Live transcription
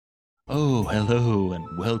Oh, hello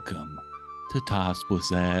and welcome to Toss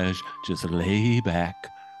Passage. Just lay back,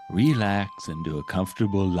 relax into a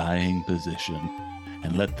comfortable lying position,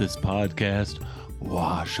 and let this podcast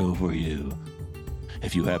wash over you.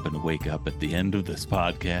 If you happen to wake up at the end of this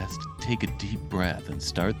podcast, take a deep breath and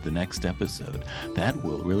start the next episode. That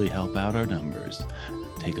will really help out our numbers.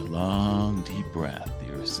 Take a long, deep breath.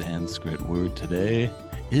 Your Sanskrit word today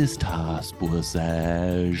is Toss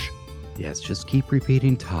Passage. Yes, just keep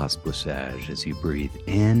repeating Toss Passage as you breathe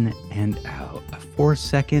in and out. A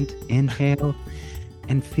 4-second inhale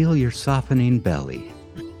and feel your softening belly.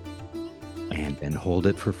 And then hold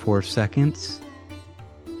it for 4 seconds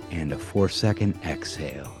and a 4-second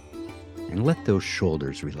exhale. And let those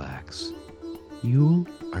shoulders relax. You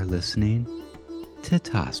are listening to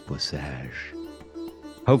Toss Passage.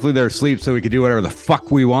 Hopefully they're asleep so we can do whatever the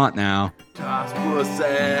fuck we want now. Toss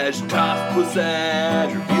Passage,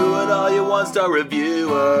 review it all you one-star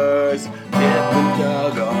reviewers. Tip and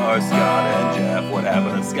Doug are Scott and Jeff. What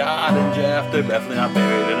happened to Scott and Jeff? They're definitely not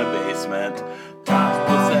buried in a basement. Toss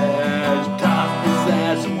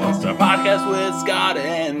Passage, some one-star podcast with Scott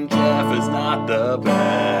and Jeff is not the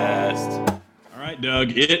best. All right,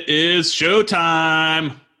 Doug, it is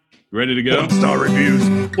showtime. Ready to go? One-star reviews.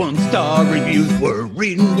 One-star reviews. We're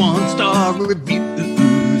reading one-star reviews.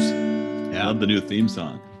 I love the new theme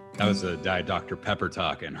song. That was a Diet Dr. Pepper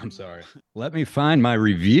talking. I'm sorry. Let me find my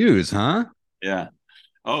reviews, huh? Yeah.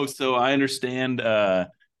 Oh, so I understand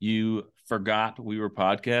you forgot we were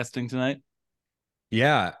podcasting tonight?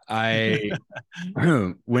 Yeah, I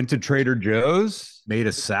went to Trader Joe's, made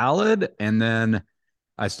a salad, and then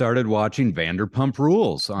I started watching Vanderpump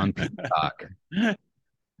Rules on Peacock.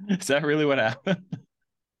 Is that really what happened?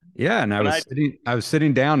 Yeah, and I was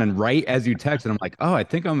sitting down, and right as you texted, I'm like, oh, I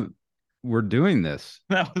think we're doing this.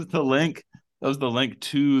 That was the link. That was the link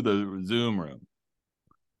to the Zoom room.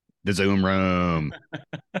 The Zoom room.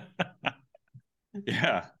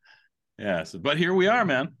 Yeah. Yeah. So, but here we are,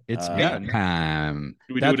 man. It's time.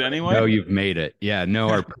 Do we do it anyway? No, you've made it. Yeah.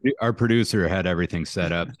 No, our producer had everything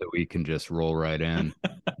set up so we can just roll right in.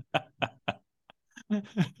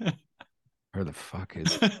 Where the fuck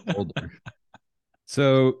is older?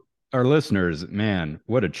 So our listeners, man,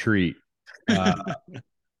 what a treat.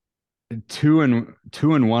 2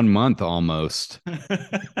 in 1 month almost.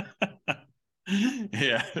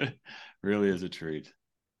 Yeah, really is a treat.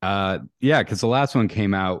 Yeah, because the last one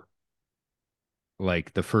came out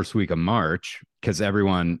like the first week of March, because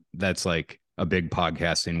that's like a big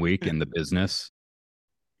podcasting week in the business.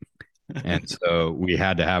 And so we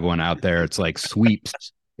had to have one out there. It's like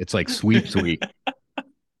sweeps. It's like sweeps week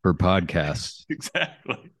for podcasts.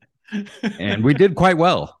 Exactly. And we did quite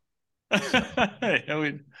well.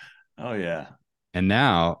 Oh, yeah. And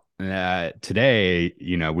now, today,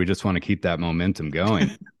 we just want to keep that momentum going.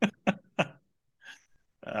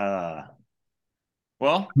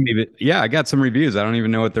 Well, yeah, I got some reviews. I don't even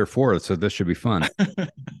know what they're for, so this should be fun.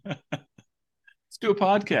 Let's do a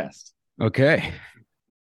podcast. Okay.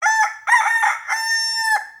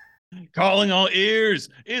 Calling all ears,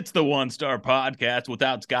 it's the one-star podcast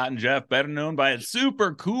without Scott and Jeff, better known by its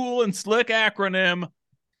super cool and slick acronym,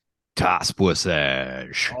 Toss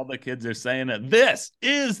Passage. All the kids are saying it. This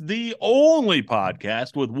is the only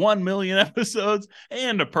podcast with 1 million episodes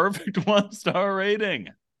and a perfect one-star rating.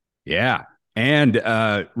 Yeah. And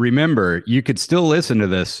remember, you could still listen to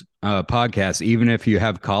this podcast even if you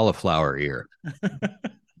have cauliflower ear.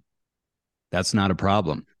 That's not a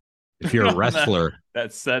problem. If you're a wrestler.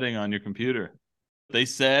 That setting on your computer. They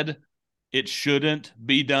said it shouldn't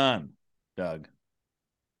be done, Doug.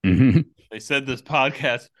 Mm-hmm. They said this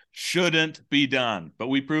podcast shouldn't be done, but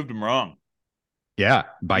we proved them wrong. Yeah,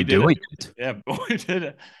 by doing it. Yeah, we did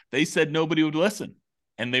it. They said nobody would listen,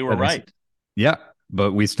 and they were right. Yeah,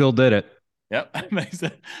 but we still did it. Yep.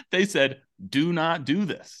 They said, do not do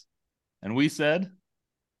this. And we said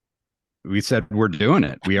we're doing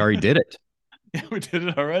it. We already did it. Yeah, we did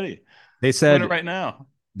it already. They said it right now.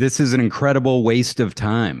 This is an incredible waste of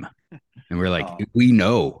time. And we're like, we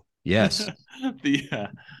know. Yes.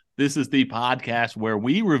 This is the podcast where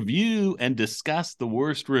we review and discuss the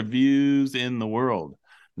worst reviews in the world.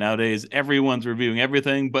 Nowadays, everyone's reviewing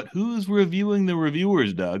everything, but who's reviewing the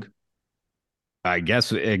reviewers, Doug? I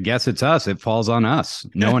guess it's us. It falls on us.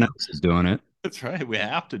 No one else is doing it. That's right. We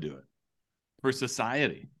have to do it for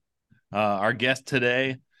society. Our guest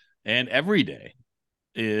today and every day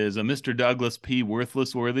is a Mr. Douglas P.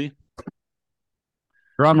 Worthlessworthy.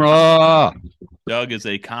 Drum roll. Doug is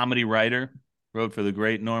a comedy writer, wrote for the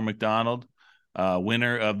great Norm Macdonald,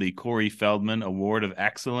 winner of the Corey Feldman Award of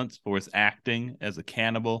Excellence for his acting as a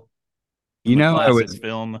cannibal. You know, I was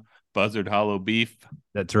film Buzzard Hollow Beef.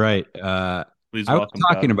 That's right. Please I was welcome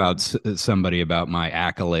talking Doug. about somebody about my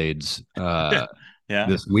accolades Yeah.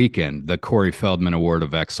 this weekend, the Corey Feldman Award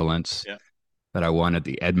of Excellence Yeah. that I won at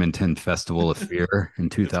the Edmonton Festival of Fear in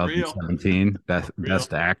It's real. 2017, Real.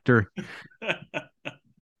 best actor.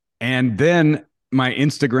 And then my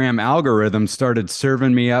Instagram algorithm started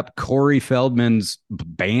serving me up Corey Feldman's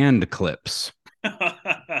band clips,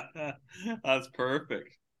 That's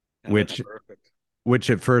perfect. which That's perfect.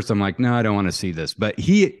 at first I'm like, no, I don't want to see this. But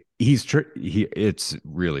it's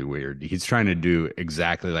really weird. He's trying to do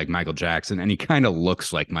exactly like Michael Jackson, and he kind of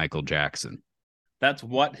looks like Michael Jackson. That's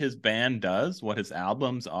what his band does, what his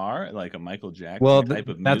albums are, like a Michael Jackson Well, type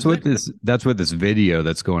of that's music. what this video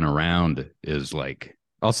that's going around is like.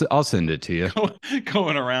 I'll send it to you.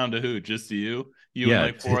 Going around to who? Just to you? You Yeah.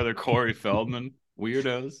 and like 4 other Corey Feldman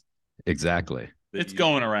weirdos? Exactly. It's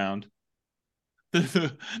going around.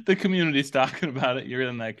 The community's talking about it. You're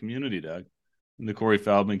in that community, Doug. In the Corey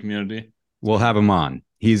Feldman community. We'll have him on.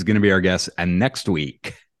 He's going to be our guest next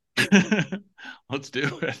week. Let's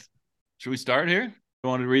do it. Should we start here? You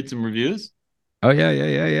want to read some reviews? Oh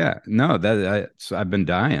yeah. No, I've been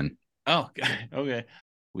dying. Oh, okay.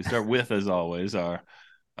 We start with, as always, our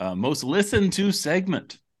most listened to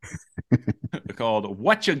segment called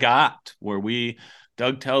What You Got, where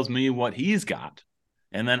Doug tells me what he's got,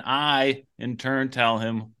 and then I, in turn, tell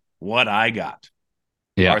him what I got.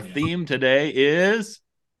 Yeah. Our theme today is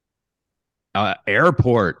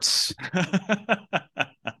airports.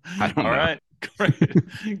 All right.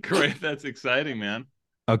 Great. That's exciting, man.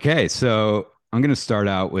 Okay, so I'm going to start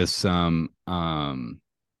out with some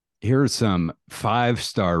here's some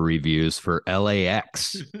 5-star reviews for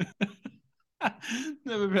LAX.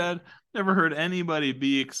 Never heard anybody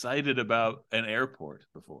be excited about an airport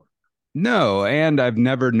before. No, and I've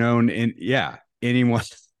never known anyone.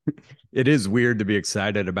 It is weird to be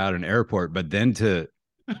excited about an airport, but then to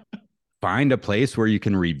find a place where you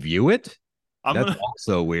can review it, that's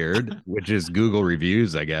also weird, which is Google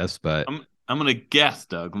reviews, I guess. But I'm going to guess,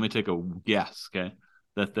 Doug. Let me take a guess, okay?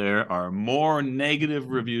 That there are more negative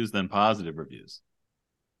reviews than positive reviews.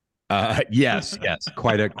 Yes,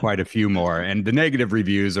 quite a few more. And the negative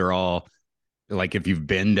reviews are all like, if you've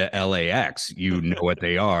been to LAX, you know what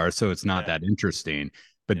they are, so it's not that interesting.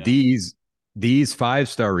 But these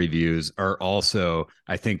 5-star reviews are also,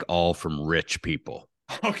 I think, all from rich people.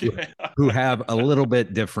 Okay. Who have a little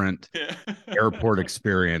bit different airport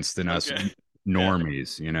experience than us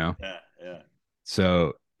normies, you know? Yeah.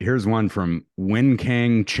 So here's one from Win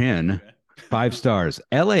Kang Chin. 5 stars.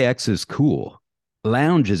 LAX is cool.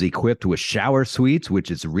 Lounge is equipped with shower suites,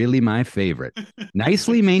 which is really my favorite.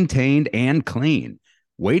 Nicely maintained and clean.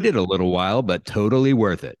 Waited a little while, but totally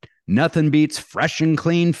worth it. Nothing beats fresh and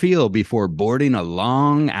clean feel before boarding a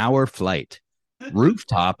long hour flight.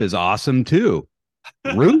 Rooftop is awesome too.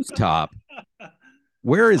 Rooftop?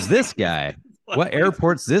 Where is this guy? What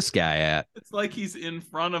airport's this guy at? It's like he's in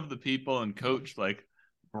front of the people and coach, like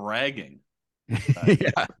bragging.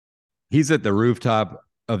 Yeah. He's at the rooftop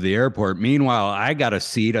of the airport. Meanwhile, I got a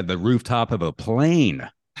seat at the rooftop of a plane.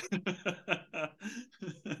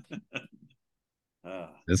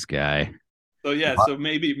 This guy. So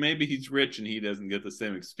maybe he's rich and he doesn't get the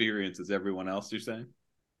same experience as everyone else, you're saying?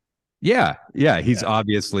 Yeah. He's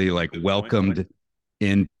obviously like welcomed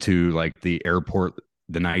into like the airport,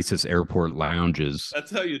 the nicest airport lounges. That's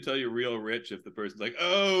how you tell you're real rich, if the person's like,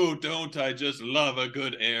 oh, don't I just love a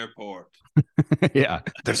good airport? Yeah,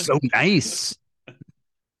 they're so nice.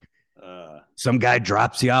 Some guy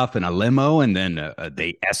drops you off in a limo and then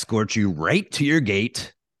they escort you right to your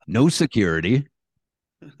gate. No security.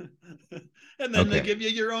 And then they give you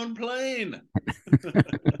your own plane.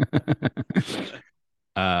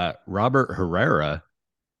 Robert Herrera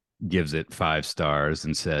gives it 5 stars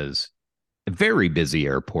and says, a very busy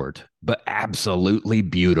airport, but absolutely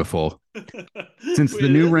beautiful. Since the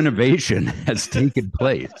new renovation has taken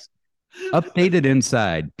place. Updated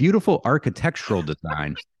inside, beautiful architectural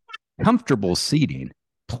design, comfortable seating,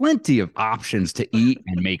 plenty of options to eat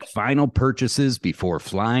and make final purchases before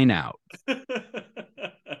flying out.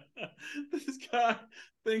 This guy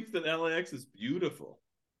thinks that LAX is beautiful.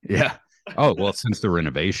 Yeah. Oh, well, since the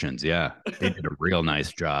renovations, yeah, they did a real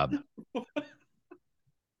nice job.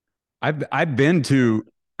 I've been to,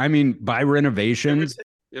 I mean, by renovations.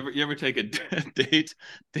 You ever take a date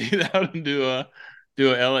out and do a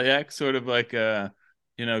LAX sort of like a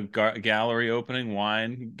gallery opening,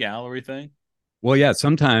 wine gallery thing? Well, yeah,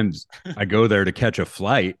 sometimes I go there to catch a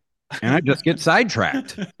flight and I just get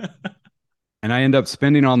sidetracked. And I end up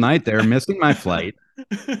spending all night there, missing my flight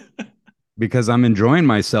because I'm enjoying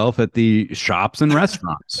myself at the shops and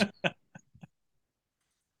restaurants.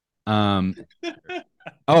 Um,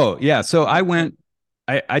 oh yeah. So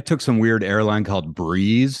I took some weird airline called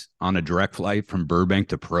Breeze on a direct flight from Burbank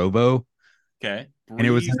to Provo. Okay. And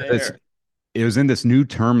Breeze Air. it was in this new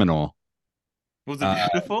terminal Was it uh,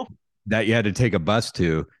 beautiful? that you had to take a bus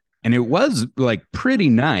to. And it was like pretty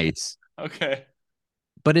nice, Okay.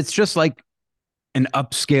 but it's just like an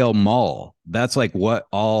upscale mall. That's like what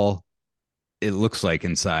all it looks like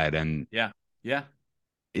inside. And Yeah. Yeah.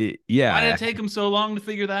 Why did yeah, it take them so long to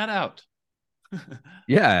figure that out?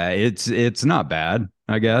 yeah, it's not bad,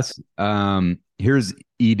 I guess. Here's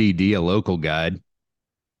EDD, a local guide,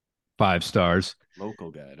 5 stars.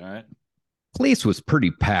 Local guide. All right. Place was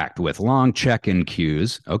pretty packed with long check-in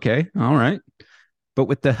queues. Okay, all right. But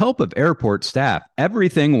with the help of airport staff,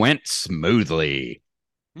 everything went smoothly.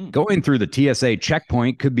 Going through the TSA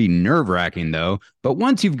checkpoint could be nerve-wracking, though. But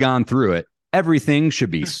once you've gone through it, everything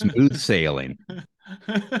should be smooth sailing.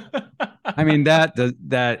 I mean,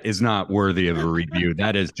 that is not worthy of a review.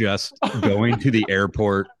 That is just going to the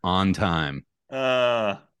airport on time.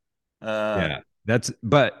 uh, Yeah, uh,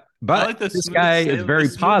 but I like the this smooth guy is sail. very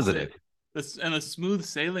positive. This and the smooth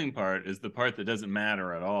sailing part is the part that doesn't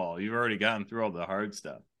matter at all. You've already gotten through all the hard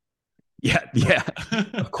stuff. Yeah, yeah.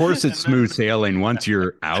 Of course, it's smooth sailing once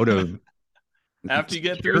you're out of after you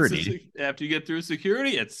get security. through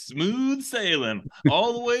security, it's smooth sailing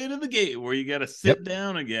all the way to the gate where you got to sit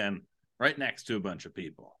down again, right next to a bunch of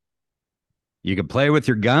people. You can play with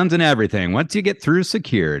your guns and everything once you get through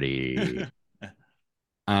security.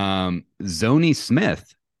 Zoni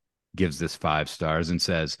Smith gives this 5 stars and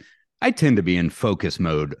says, I tend to be in focus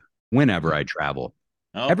mode whenever I travel.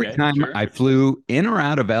 Okay, every time I flew in or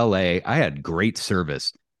out of LA, I had great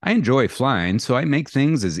service. I enjoy flying, so I make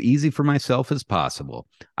things as easy for myself as possible.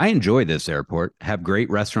 I enjoy this airport, have great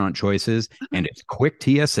restaurant choices, and it's quick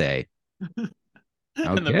TSA. Okay.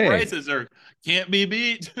 And the prices can't be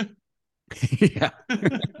beat. Yeah.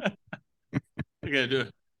 I gotta do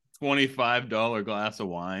a $25 glass of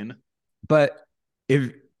wine. But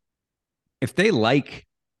if they like,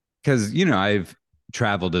 because I've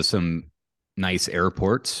traveled to some nice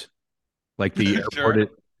airports, like the airport,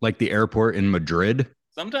 like the airport in Madrid.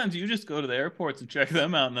 Sometimes you just go to the airports and check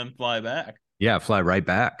them out and then fly back. Yeah, fly right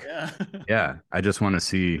back. Yeah. Yeah. I just want to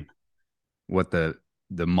see what the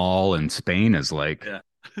mall in Spain is like.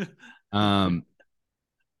 Yeah.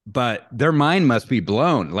 But their mind must be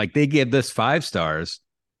blown. Like they give this 5 stars.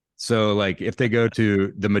 So like if they go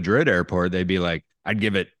to the Madrid airport, they'd be like, I'd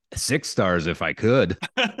give it 6 stars if I could.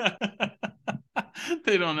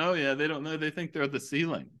 They don't know. Yeah, they don't know. They think they're at the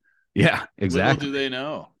ceiling. Yeah, exactly. Little do they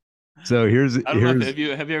know. So here's I don't know.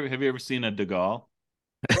 Have you ever seen a De Gaulle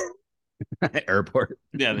airport?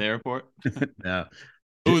 Yeah, the airport. No.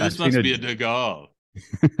 Oh, this must be a De Gaulle.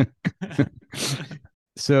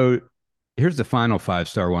 So here's the final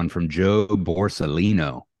 5-star one from Joe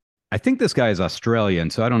Borsellino. I think this guy is Australian,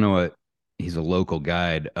 so I don't know what he's a local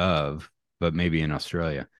guide of, but maybe in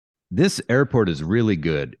Australia. This airport is really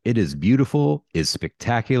good. It is beautiful, is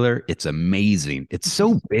spectacular, it's amazing. It's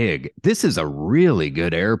so big. This is a really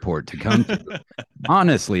good airport to come to.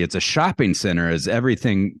 Honestly, it's a shopping center as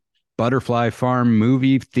everything Butterfly Farm,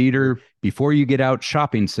 movie, theater, before you get out,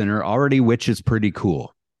 shopping center already, which is pretty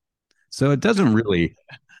cool. So it doesn't really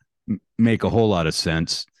make a whole lot of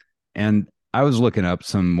sense. And I was looking up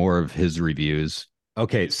some more of his reviews.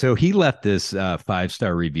 Okay, so he left this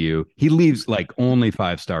 5-star review. He leaves like only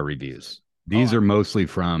 5-star reviews. These are mostly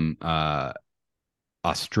from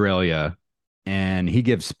Australia. And he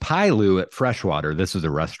gives Pailu at Freshwater. This is a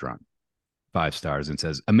restaurant. 5 stars and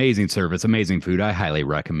says, amazing service, amazing food. I highly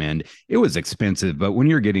recommend. It was expensive, but when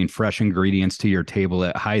you're getting fresh ingredients to your table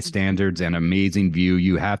at high standards and amazing view,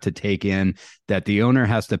 you have to take in that the owner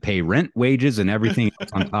has to pay rent, wages, and everything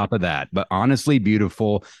else on top of that. But honestly,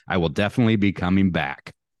 beautiful. I will definitely be coming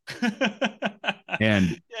back.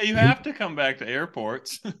 And yeah, you have to come back to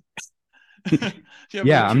airports.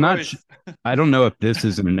 Yeah, I'm not. I don't know if this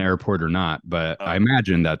is an airport or not, but I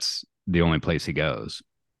imagine that's the only place he goes.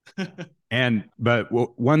 But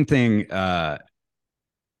one thing,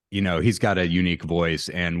 he's got a unique voice,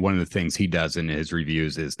 and one of the things he does in his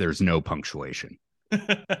reviews is there's no punctuation.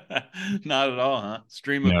 Not at all, huh?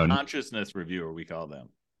 Stream of consciousness reviewer, we call them.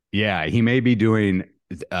 Yeah, he may be doing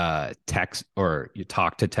text or you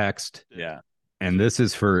talk to text. Yeah. And this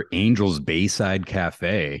is for Angel's Bayside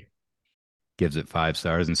Cafe. Gives it 5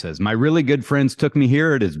 stars and says, my really good friends took me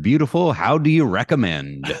here. It is beautiful. How do you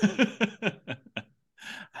recommend?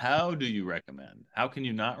 How do you recommend? How can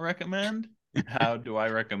you not recommend? How do I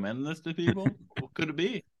recommend this to people? What could it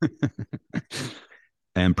be?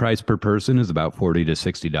 And price per person is about $40 to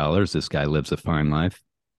 $60. This guy lives a fine life.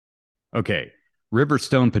 Okay.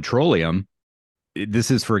 Riverstone Petroleum,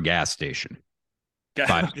 this is for a gas station.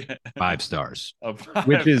 Okay. 5 stars. Oh,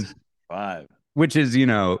 Which is five.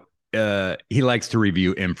 He likes to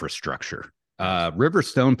review infrastructure.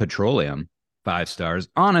 Riverstone Petroleum, 5 stars.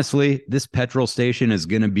 Honestly, this petrol station is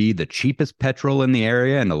going to be the cheapest petrol in the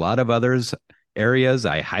area, and a lot of others areas.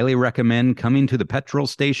 I highly recommend coming to the petrol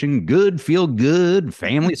station. Good, feel good,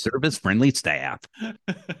 family service friendly staff.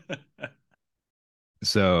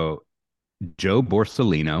 So, Joe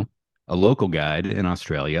Borsellino, a local guide in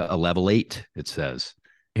Australia, a level 8, it says.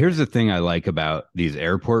 Here's the thing I like about these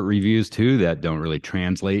airport reviews too that don't really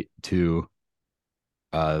translate to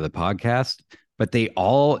the podcast, but they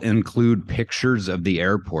all include pictures of the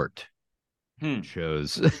airport.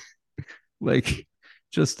 Shows like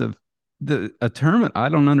just a term. I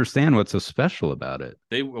don't understand what's so special about it.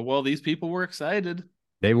 These people were excited.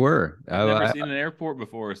 They were. I've never seen an airport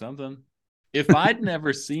before or something. If I'd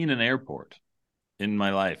never seen an airport in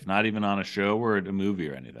my life, not even on a show or at a movie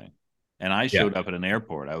or anything, and I showed up at an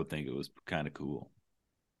airport, I would think it was kind of cool.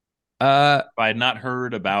 If I had not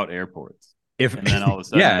heard about airports, and then all of a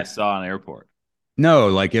sudden I saw an airport. No,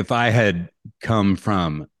 like if I had come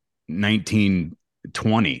from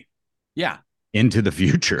 1920 into the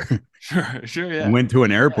future. Sure, yeah. Went to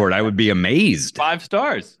an airport, I would be amazed. 5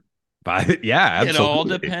 stars. 5, yeah, absolutely. It all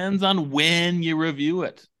depends on when you review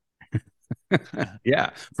it. Yeah,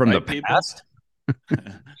 from right, the past.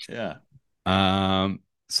 Yeah.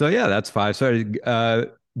 So yeah, that's 5 stars.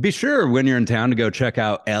 Be sure when you're in town to go check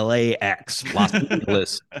out LAX, Los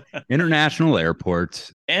Angeles International Airport.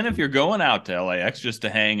 And if you're going out to LAX just to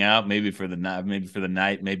hang out, maybe for the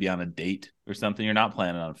night, maybe on a date or something, you're not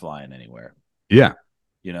planning on flying anywhere. Yeah.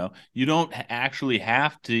 You know, you don't actually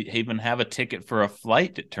have to even have a ticket for a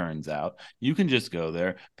flight, it turns out. You can just go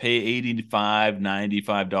there, pay $85,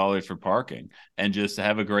 $95 for parking, and just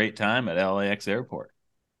have a great time at LAX airport.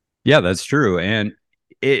 Yeah, that's true. And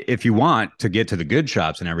if you want to get to the good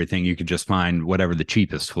shops and everything, you could just find whatever the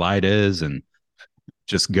cheapest flight is and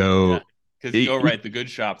go. Because the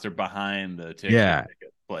good shops are behind the ticket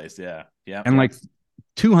place. Yeah. And like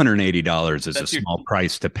 $280 is a small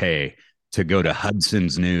price to pay to go to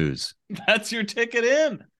Hudson's News. That's your ticket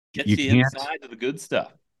in. Gets you inside to the good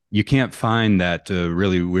stuff. You can't find that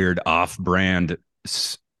really weird off-brand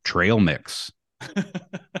trail mix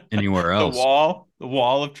anywhere else. The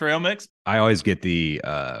wall of trail mix. I always get the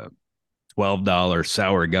 $12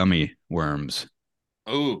 sour gummy worms.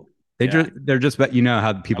 Oh, they're just, but you know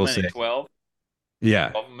how people say 12.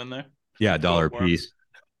 Yeah, 12 of them in there. Yeah, $1 a piece.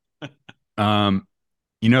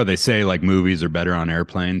 You know, they say like movies are better on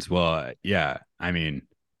airplanes. Well, yeah. I mean,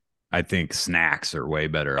 I think snacks are way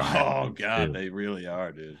better on airplanes. God, too. They really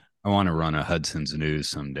are, dude. I want to run a Hudson's News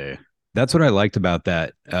someday. That's what I liked about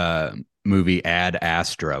that movie Ad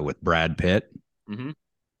Astra with Brad Pitt,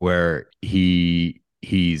 where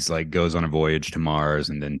he's like goes on a voyage to Mars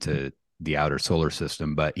and then to the outer solar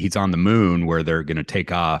system, but he's on the moon where they're going to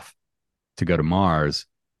take off to go to Mars.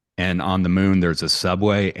 And on the moon, there's a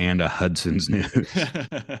Subway and a Hudson's News.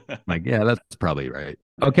 Like, yeah, that's probably right.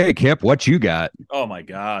 Okay, Kip, what you got? Oh, my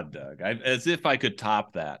God, Doug. As if I could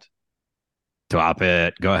top that. Top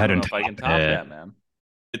it. Go ahead and top it. I can top that, man.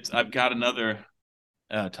 I've got another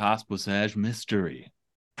Tasbussage mystery.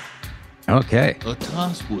 Okay. A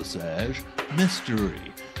Tasbussage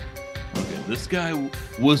mystery. Okay, this guy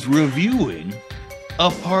was reviewing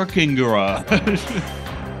a parking garage.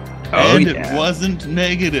 And it wasn't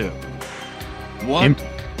negative. What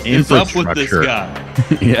is up with this guy?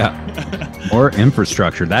 Yeah. More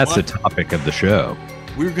infrastructure. That's the topic of the show.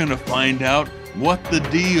 We're going to find out what the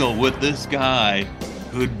deal with this guy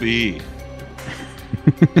could be.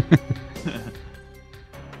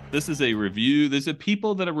 This is a review. There's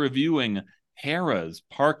people that are reviewing Harrah's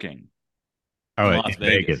parking. In Las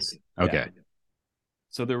Vegas. Okay. Yeah.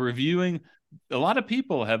 So they're reviewing. A lot of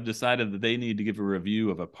people have decided that they need to give a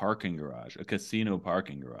review of a parking garage, a casino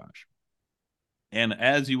parking garage. And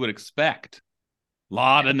as you would expect, a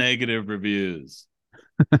lot of negative reviews.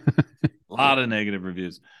 A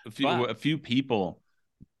few people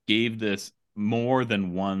gave this more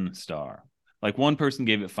than 1 star. Like one person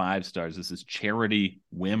gave it 5 stars. This is Charity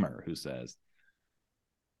Wimmer who says,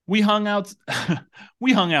 We hung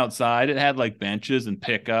outside. It had like benches and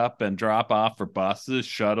pickup and drop off for buses,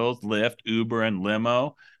 shuttles, Lyft, Uber, and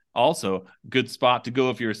limo. Also, good spot to go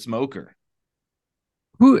if you're a smoker.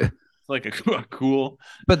 It's like a cool.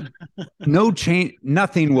 But no change.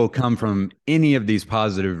 Nothing will come from any of these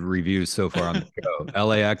positive reviews so far on the show,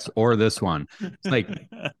 LAX or this one. It's like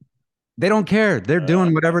they don't care. They're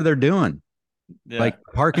doing whatever they're doing. Yeah. Like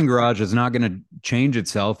parking garage is not going to change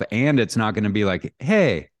itself, and it's not going to be like,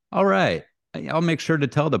 hey, all right, I'll make sure to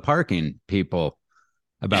tell the parking people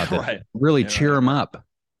about this. Right. Really Yeah, cheer them up.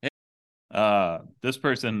 This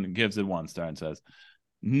person gives it 1 star and says,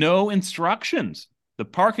 no instructions. The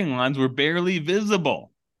parking lines were barely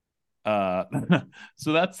visible. So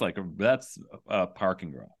that's a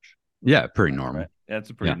parking garage. Yeah, pretty normal. Right? That's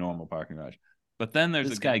a pretty normal parking garage. But then there's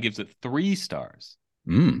this guy gives it 3 stars.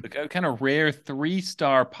 The kind of rare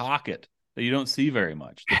 3-star pocket that you don't see very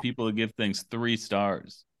much. The people that give things 3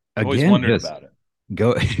 stars. I've always wondered about it.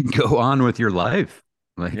 Go on with your life.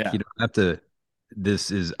 Like you don't have to. This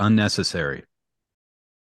is unnecessary.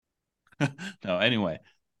 No, anyway.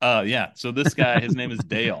 So this guy, his name is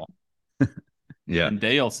Dale. Yeah. And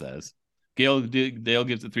Dale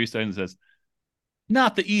gives it 3 stars and says,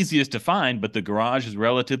 not the easiest to find, but the garage is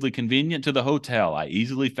relatively convenient to the hotel. I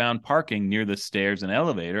easily found parking near the stairs and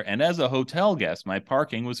elevator, and as a hotel guest, my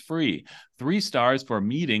parking was free. 3 stars for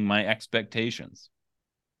meeting my expectations.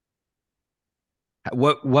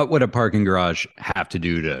 What would a parking garage have to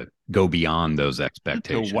do to go beyond those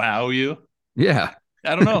expectations? To wow you? Yeah.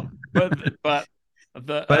 I don't know. But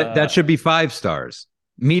that should be 5 stars.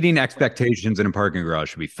 Meeting expectations in a parking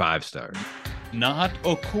garage should be 5 stars. Not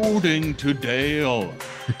according to Dale.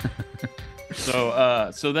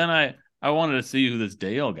 So then I wanted to see who this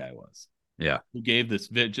Dale guy was. Yeah. Who gave this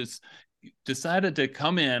just decided to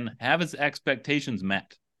come in, have his expectations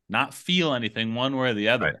met, not feel anything one way or the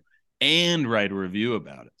other, right, and write a review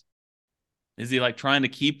about it. Is he like trying to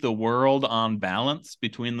keep the world on balance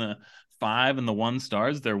between the 5 and the 1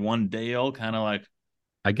 stars? They're one Dale kind of like,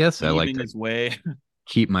 I guess I like his way.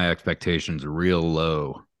 Keep my expectations real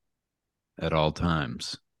low at all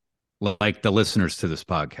times, like the listeners to this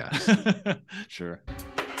podcast. Sure.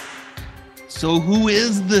 So who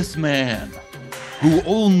is this man who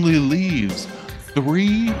only leaves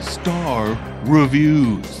 3-star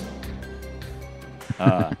reviews?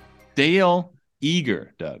 Dale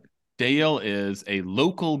Eager, Doug. Dale is a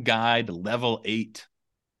local guide level 8.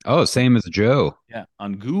 Oh, same as Joe. Yeah,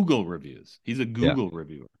 on Google reviews. He's a Google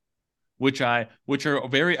reviewer, which are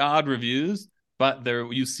very odd reviews, but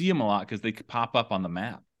you see them a lot because they pop up on the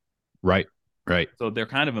map. Right. So they're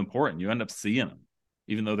kind of important. You end up seeing them,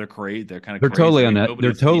 even though they're crazy. They're kind of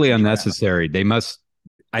they're totally unnecessary. They must.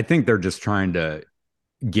 I think they're just trying to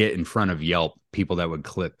get in front of Yelp, people that would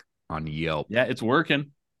click on Yelp. Yeah, it's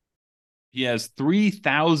working. He has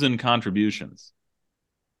 3,000 contributions.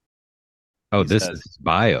 Oh, this is his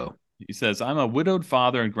bio. He says, I'm a widowed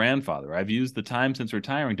father and grandfather. I've used the time since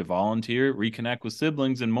retiring to volunteer, reconnect with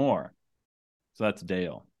siblings, and more. So that's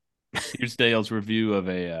Dale. Here's Dale's review of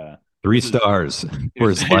a 3 stars for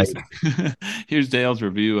his life. Here's Dale's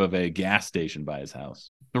review of a gas station by his house.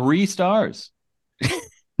 3 stars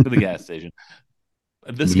for the gas station.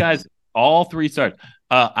 This guy's all 3 stars.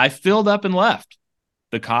 I filled up and left.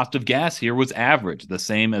 The cost of gas here was average, the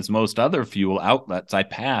same as most other fuel outlets I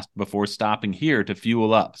passed before stopping here to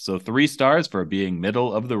fuel up. So 3 stars for being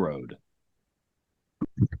middle of the road.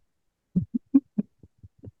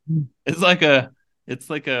 It's like a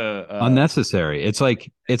unnecessary. It's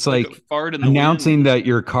like fart in announcing wind. that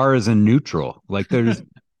your car is in neutral. Like there's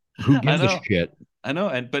who gives a shit. I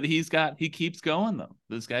know, but he keeps going though.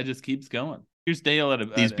 This guy just keeps going. Here's Dale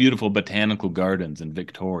at these beautiful botanical gardens in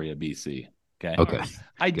Victoria, BC. Okay.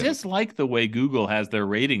 I dislike the way Google has their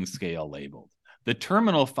rating scale labeled. The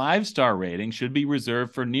terminal 5-star rating should be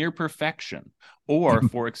reserved for near perfection or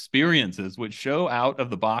for experiences which show out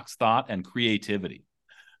of the box thought and creativity.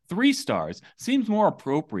 3 stars seems more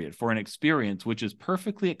appropriate for an experience which is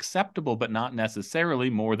perfectly acceptable but not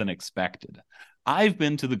necessarily more than expected. I've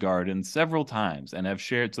been to the garden several times and have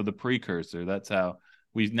shared the precursor. That's how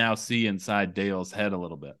we now see inside Dale's head a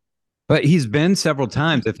little bit. But he's been several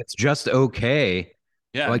times. If it's just okay,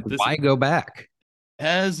 why go back?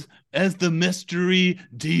 As the mystery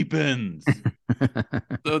deepens.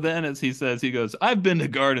 So then, as he says, he goes, I've been to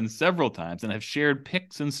gardens several times and have shared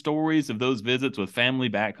pics and stories of those visits with family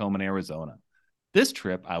back home in Arizona. This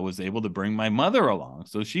trip, I was able to bring my mother along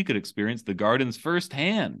so she could experience the gardens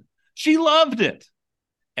firsthand. She loved it.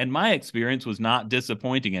 And my experience was not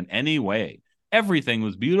disappointing in any way. Everything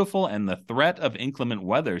was beautiful, and the threat of inclement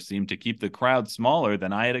weather seemed to keep the crowd smaller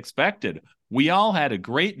than I had expected. We all had a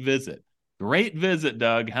great visit. Great visit,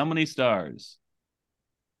 Doug. How many stars?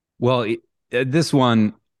 Well, this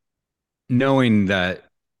one, knowing Dale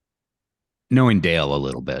a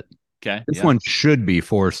little bit. Okay. This one should be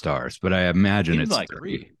 4 stars, but I imagine it's like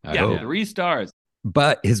 3. 3 stars.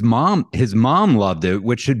 But his mom loved it,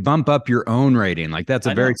 which should bump up your own rating. Like that's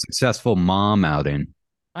a very successful mom outing.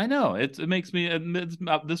 I know. It makes me,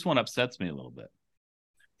 this one upsets me a little bit.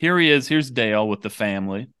 Here he is. Here's Dale with the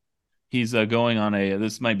family. He's going on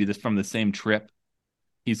this might be this from the same trip.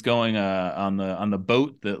 He's going on the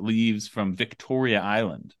boat that leaves from Victoria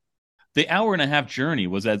Island. The hour-and-a-half journey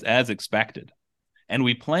was as expected, and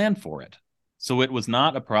we planned for it, so it was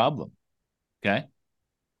not a problem. Okay,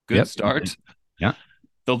 good start. Yeah.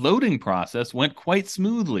 The loading process went quite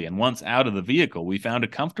smoothly, and once out of the vehicle, we found a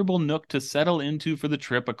comfortable nook to settle into for the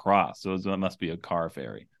trip across. So it must be a car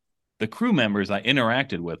ferry. The crew members I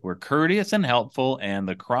interacted with were courteous and helpful, and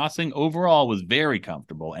the crossing overall was very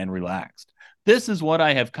comfortable and relaxed. This is what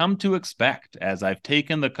I have come to expect, as I've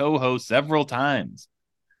taken the Coho several times.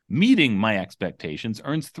 Meeting my expectations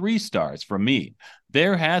earns 3 stars from me.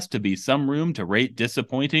 There has to be some room to rate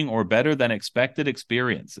disappointing or better than expected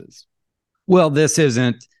experiences. Well, this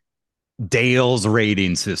isn't Dale's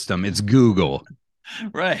rating system. It's Google.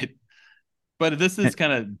 Right. But this is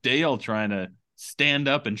kind of Dale trying to stand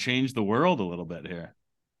up and change the world a little bit here.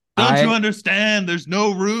 Don't you understand? There's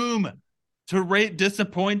no room to rate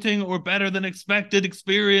disappointing or better than expected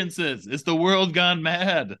experiences. Is the world gone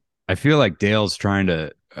mad? I feel like Dale's trying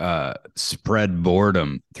to spread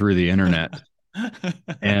boredom through the internet,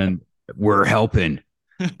 and we're helping.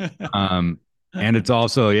 And it's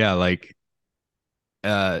also, like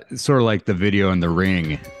sort of like the video in The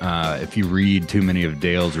Ring. If you read too many of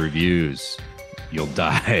Dale's reviews, you'll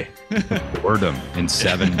die of boredom in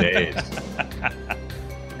 7 days.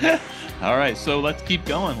 All right, so let's keep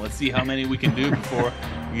going. Let's see how many we can do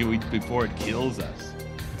before it kills us.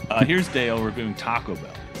 Here's Dale reviewing Taco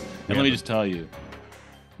Bell. And let me just tell you,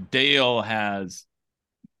 Dale has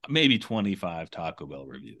maybe 25 Taco Bell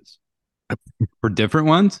reviews. For different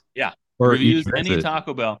ones? Yeah. Or reviews any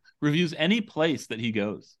Taco Bell, reviews any place that he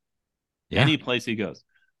goes. Yeah. Any place he goes.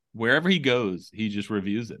 Wherever he goes, he just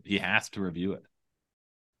reviews it. He has to review it.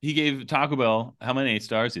 He gave Taco Bell, how many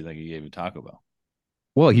stars do you think he gave Taco Bell?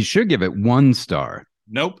 Well, he should give it 1 star.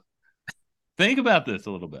 Nope. Think about this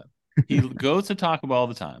a little bit. He goes to Taco Bell all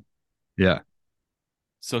the time. Yeah.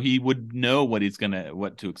 So he would know what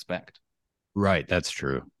to expect. Right. That's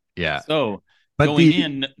true. Yeah. So going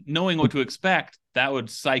in, knowing what to expect, that would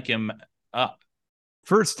psych him up.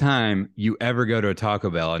 First time you ever go to a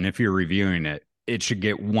Taco Bell, and if you're reviewing it, it should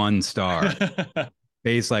get 1 star.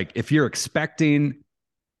 Based, like, if you're expecting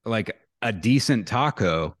like a decent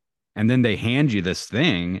taco, and then they hand you this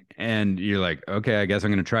thing, and you're like, okay, I guess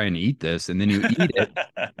I'm going to try and eat this. And then you eat it,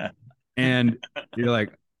 and you're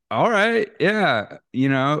like, all right, yeah,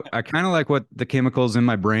 I kind of like what the chemicals in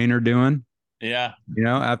my brain are doing. Yeah.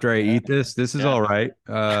 After I eat this is all right.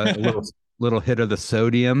 A little hit of the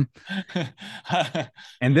sodium.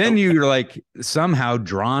 And then you're like somehow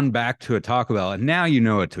drawn back to a Taco Bell, and now you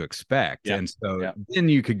know what to expect. Yep. And so then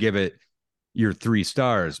you could give it your 3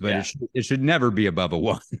 stars, but it should never be above a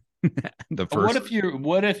 1. The first.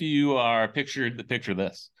 What if you are picture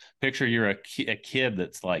this? Picture you're a kid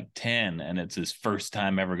that's like 10 and it's his first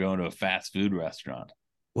time ever going to a fast food restaurant.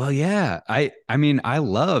 Well, yeah, I mean, I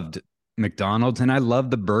loved McDonald's, and I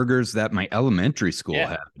loved the burgers that my elementary school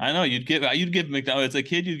had. I know you'd give McDonald's as a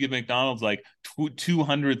kid. You'd give McDonald's like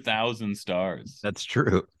 200,000 stars. That's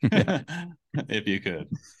true. If you could.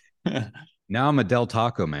 Now I'm a Del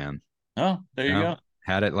Taco man. Oh, there you go.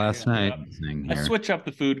 Had it last night. I switch up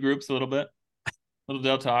the food groups a little bit. Little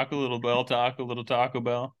Del Taco, little Bell Taco, little Taco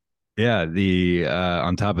Bell. Yeah, the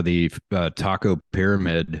on top of the taco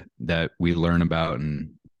pyramid that we learn about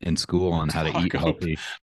in school on how to eat healthy.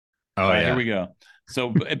 Oh, right, here we go. So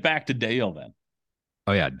back to Dale then.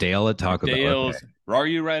 Oh yeah, Dale at Taco Bell. Dale's, okay. Are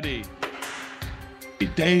you ready?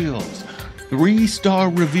 Dale's 3-star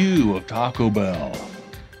review of Taco Bell.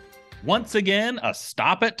 Once again, a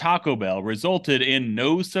stop at Taco Bell resulted in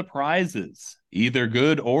no surprises, either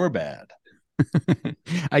good or bad.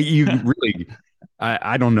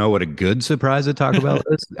 I don't know what a good surprise at Taco Bell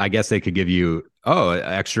is. I guess they could give you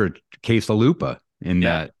extra quesalupa in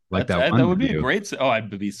that. Like that would be a great. Oh, I'd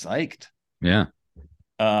be psyched. Yeah.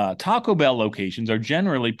 Taco Bell locations are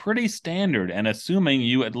generally pretty standard, and assuming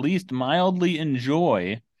you at least mildly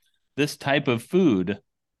enjoy this type of food,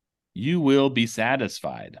 you will be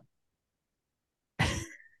satisfied.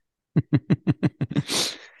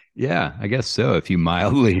 Yeah, I guess so. If you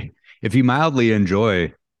mildly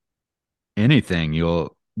enjoy anything,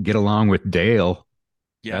 you'll get along with Dale.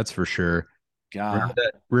 Yeah, that's for sure. God,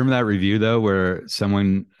 remember that review though, where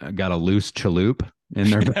someone got a loose chalup in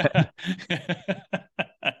their bed?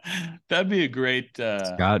 That'd be a great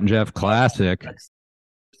Scott and Jeff classic.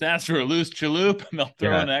 Ask for a loose chalup and they'll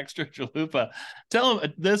throw an extra chalupa. Tell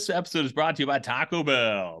them this episode is brought to you by Taco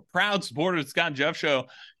Bell, proud supporter of the Scott and Jeff Show.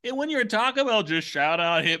 And when you're at Taco Bell, just shout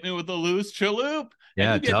out, hit me with a loose chalup.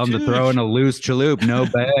 Yeah, you get tell him to two throw in a loose chalup, no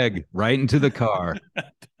bag, right into the car.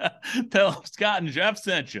 Tell him Scott and Jeff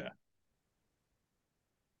sent you.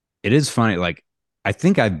 It is funny. Like, I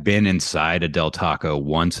think I've been inside a Del Taco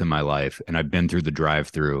once in my life, and I've been through the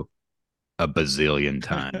drive-through a bazillion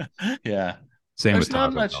times. Yeah. Same There's with not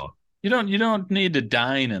Taco much. Bell. You don't need to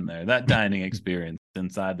dine in there. That dining experience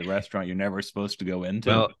inside the restaurant you're never supposed to go into.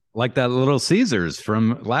 Well, like that Little Caesars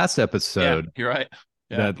from last episode. Yeah, you're right.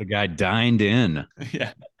 Yeah. That the guy dined in.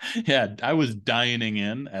 Yeah. Yeah. I was dining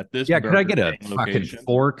in at this. Yeah, could I get a King fucking location.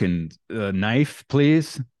 fork and a knife,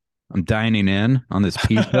 please? I'm dining in on this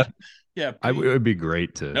pizza. Yeah. It would be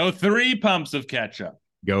great to No 3 pumps of ketchup.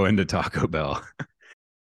 go into Taco Bell.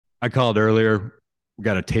 I called earlier. We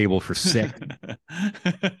got a table for 6.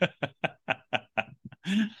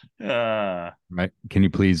 Right? Can you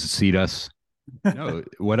please seat us? No.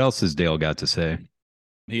 What else has Dale got to say?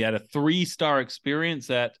 He had a 3-star experience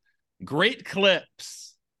at Great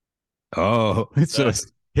Clips. Oh, so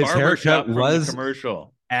his haircut was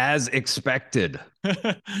commercial as expected,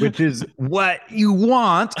 which is what you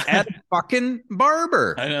want at a fucking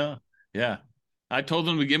barber. I know. Yeah. I told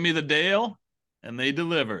them to give me the Dale, and they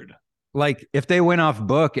delivered. Like, if they went off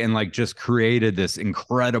book and like just created this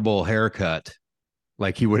incredible haircut,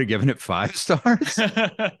 like he would have given it 5 stars.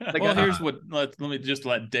 Like, well, here's what. Let me just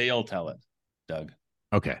let Dale tell it, Doug.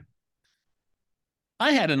 Okay.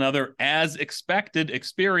 I had another as expected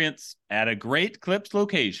experience at a Great Clips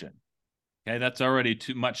location. Okay, that's already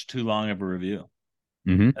too long of a review.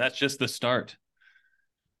 Mm-hmm. That's just the start.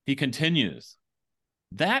 He continues.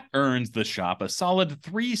 That earns the shop a solid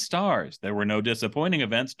 3 stars. There were no disappointing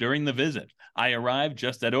events during the visit. I arrived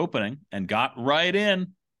just at opening and got right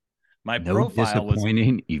in. My profile was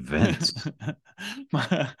disappointing events.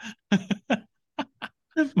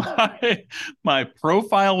 my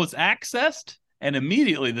profile was accessed, and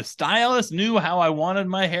immediately the stylist knew how I wanted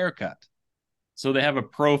my haircut. So they have a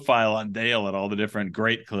profile on Dale at all the different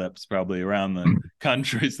Great Clips probably around the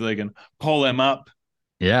country, so they can pull him up.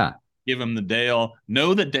 Yeah. Give him the Dale.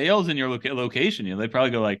 Know that Dale's in your location. You know, they probably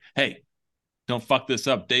go like, hey, don't fuck this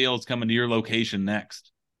up. Dale's coming to your location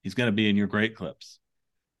next. He's going to be in your Great Clips.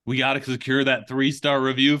 We got to secure that 3-star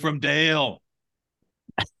review from Dale.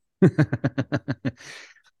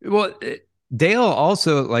 Well, Dale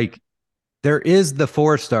also, like, there is the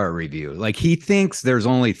 4-star review. Like, he thinks there's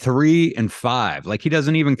only 3 and 5. Like, he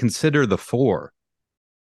doesn't even consider the 4.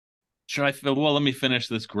 Well, let me finish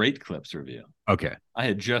this Great Clips review. Okay. I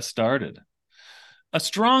had just started. A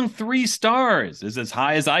strong 3 stars is as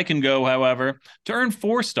high as I can go, however. To earn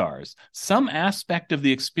 4 stars, some aspect of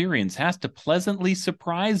the experience has to pleasantly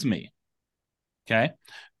surprise me. Okay.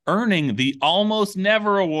 Earning the almost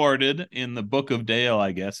never awarded in the Book of Dale,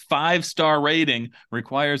 I guess, 5-star rating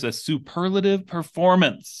requires a superlative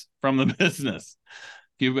performance from the business.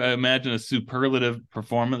 Can you imagine a superlative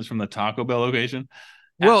performance from the Taco Bell location?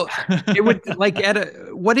 Well, it would like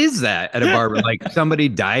what is that at a barber? Like somebody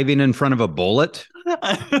diving in front of a bullet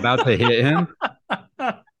about to hit him?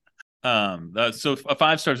 So a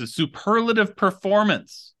 5 stars is superlative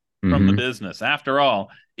performance from the business. After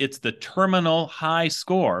all, it's the terminal high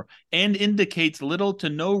score and indicates little to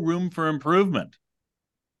no room for improvement.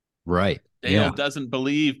 Right. Dale doesn't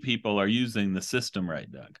believe people are using the system right,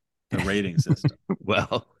 Doug. The rating system.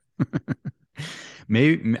 Well,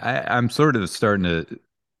 maybe I'm sort of starting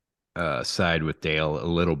to side with Dale a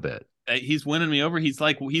little bit. He's winning me over. He's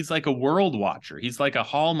like a world watcher. He's like a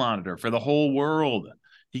hall monitor for the whole world.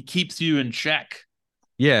 He keeps you in check.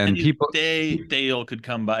 Yeah, and people Dale could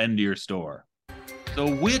come by into your store. So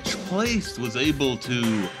which place was able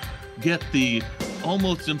to get the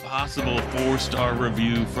almost impossible 4-star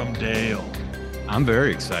review from Dale? I'm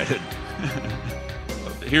very excited.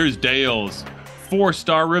 Here's Dale's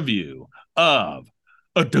 4-star review of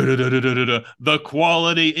the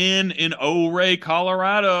Quality Inn in Ouray,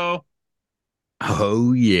 Colorado.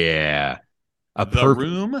 Oh yeah,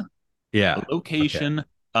 room, the location,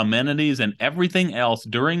 amenities, and everything else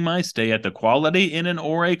during my stay at the Quality Inn in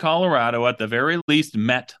Ouray, Colorado, at the very least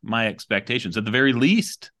met my expectations. At the very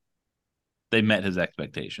least, they met his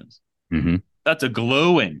expectations. Mm-hmm. That's a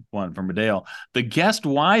glowing one from Dale. The guest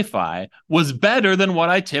Wi-Fi was better than what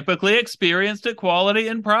I typically experienced at Quality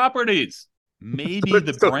Inn properties. Maybe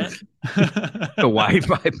the brand, the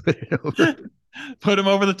Wi-Fi put him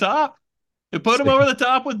over the top. It put him over the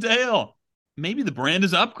top with Dale. Maybe the brand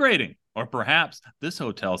is upgrading, or perhaps this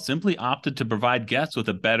hotel simply opted to provide guests with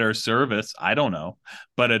a better service. I don't know,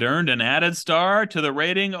 but it earned an added star to the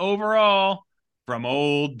rating overall from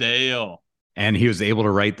old Dale. And he was able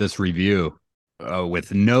to write this review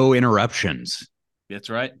with no interruptions.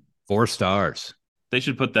 That's right. 4 stars. They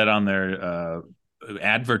should put that on their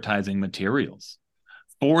advertising materials.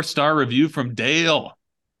 4-star review from Dale.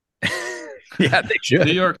 Yeah, they should.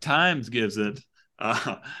 New York Times gives it.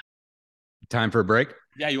 Time for a break?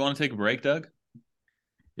 Yeah, you want to take a break, Doug?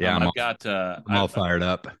 Yeah, I'm all fired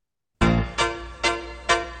up.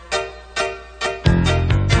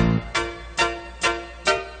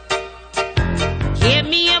 Give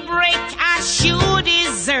me a break, I sure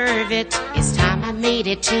deserve it. It's time I made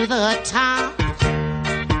it to the top.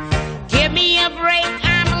 Give me a break,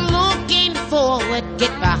 I'm looking forward.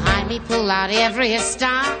 Get behind me, pull out every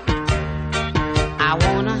stop. I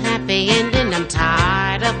want a happy ending, I'm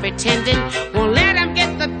tired of pretending. Won't let them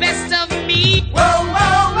get the best of me. Whoa,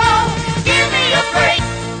 whoa, whoa, give me a break.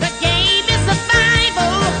 The game is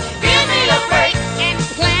survival. Give me a break and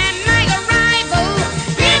plan my arrival.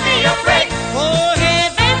 Give me a break. For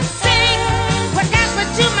heaven's sake, what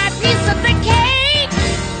happened to my piece of the cake?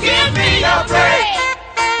 Give me a break.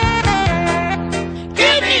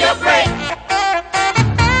 Give me a break.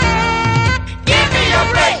 Give me a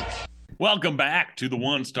break. Welcome back to the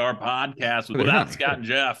One Star Podcast with Without Scott and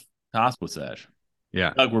Jeff. Tasposage.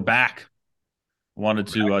 Yeah. Doug, we're back. Wanted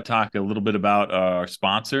to talk a little bit about our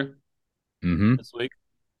sponsor this week.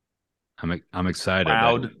 I'm excited.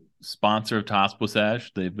 Proud sponsor of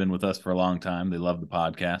Tasposage. They've been with us for a long time. They love the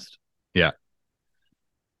podcast. Yeah.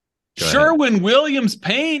 Sherwin-Williams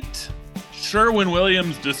Paint.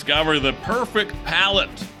 Sherwin-Williams, discover the perfect palette.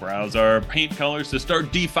 Browse our paint colors to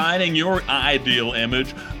start defining your ideal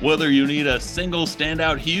image. Whether you need a single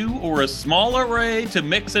standout hue or a small array to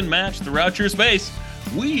mix and match throughout your space,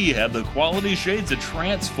 we have the quality shades to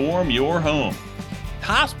transform your home.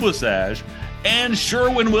 Tasposage and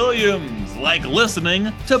Sherwin-Williams, like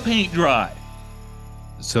listening to paint dry.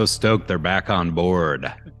 So stoked they're back on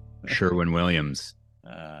board. Sherwin-Williams.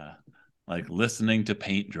 Like listening to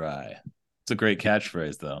paint dry. It's a great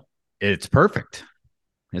catchphrase, though. It's perfect.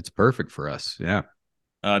 It's perfect for us. Yeah.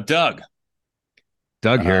 Doug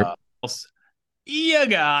here. What else you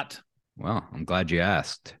got? Well, I'm glad you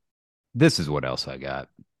asked. This is what else I got.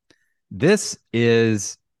 This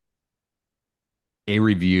is a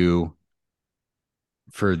review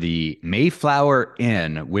for the Mayflower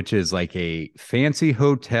Inn, which is like a fancy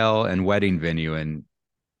hotel and wedding venue in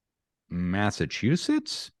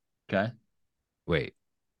Massachusetts. Okay. Wait.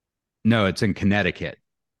 No, it's in Connecticut.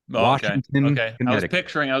 Oh, Washington, okay. I was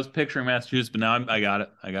picturing Massachusetts, but now I got it.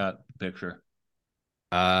 I got the picture.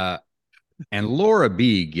 And Laura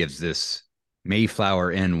B gives this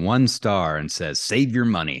Mayflower Inn 1 star and says, "Save your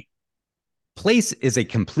money. Place is a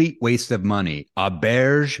complete waste of money.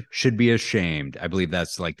 Auberge should be ashamed." I believe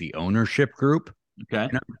that's like the ownership group. Okay.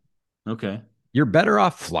 Okay. You're better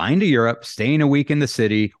off flying to Europe, staying a week in the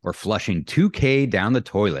city, or flushing $2,000 down the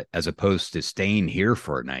toilet as opposed to staying here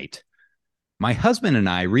for a night. My husband and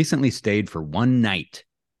I recently stayed for one night.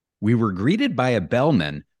 We were greeted by a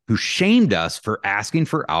bellman who shamed us for asking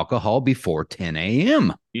for alcohol before 10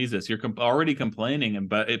 a.m. Jesus, you're already complaining,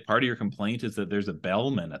 but part of your complaint is that there's a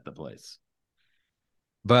bellman at the place.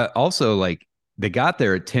 But also, like, they got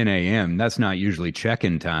there at 10 a.m. That's not usually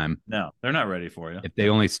check-in time. No, they're not ready for you. If they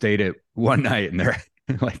only stayed at one night and they're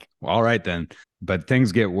like, well, all right, then. But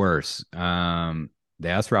things get worse. They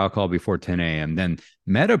asked for alcohol before 10 a.m. Then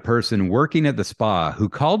met a person working at the spa who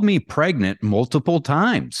called me pregnant multiple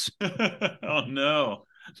times. Oh, no.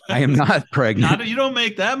 I am not pregnant. You don't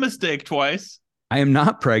make that mistake twice. I am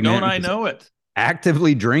not pregnant. Don't I know it?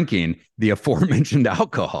 Actively drinking the aforementioned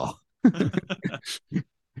alcohol. Then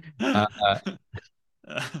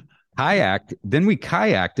we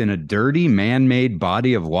kayaked in a dirty man-made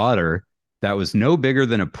body of water that was no bigger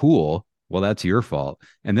than a pool. Well, that's your fault.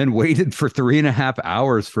 And then waited for 3.5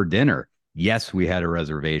 hours for dinner. Yes, we had a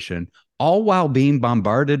reservation, all while being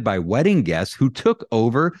bombarded by wedding guests who took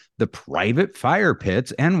over the private fire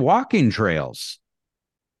pits and walking trails.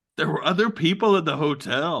 There were other people at the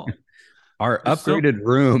hotel. Our upgraded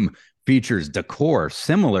room features decor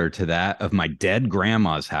similar to that of my dead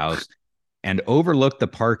grandma's house and overlooked the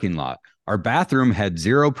parking lot. Our bathroom had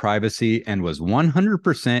zero privacy and was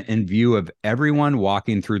 100% in view of everyone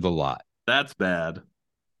walking through the lot. That's bad.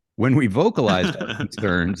 When we vocalized our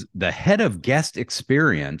concerns, the head of guest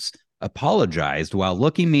experience apologized while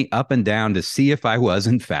looking me up and down to see if I was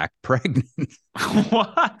in fact pregnant.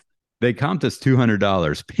 What? They comped us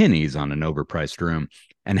 $200, pennies on an overpriced room,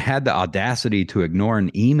 and had the audacity to ignore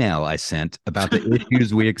an email I sent about the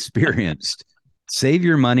issues we experienced. Save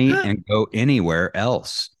your money and go anywhere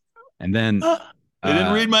else. And then they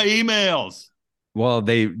didn't read my emails. Well,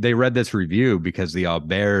 they read this review because the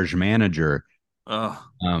auberge manager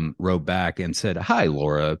wrote back and said, "Hi,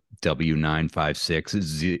 Laura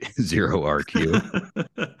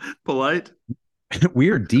W9560RQ." Polite. We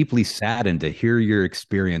are deeply saddened to hear your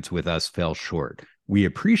experience with us fell short. We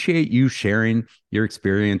appreciate you sharing your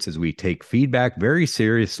experience as we take feedback very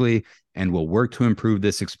seriously and will work to improve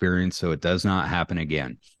this experience so it does not happen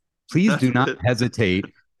again. Please do not hesitate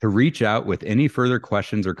to reach out with any further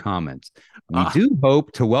questions or comments. We do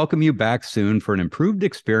hope to welcome you back soon for an improved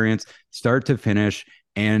experience, start to finish,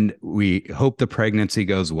 and we hope the pregnancy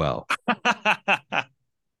goes well.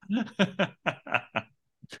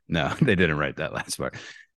 No, they didn't write that last part.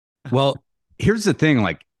 Well, here's the thing,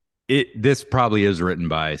 like this probably is written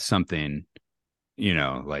by something,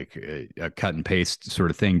 like a cut and paste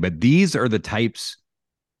sort of thing, but these are the types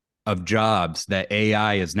of jobs that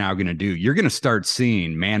AI is now going to do. You're going to start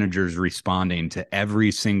seeing managers responding to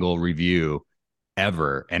every single review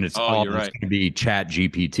ever, and it's all going to be Chat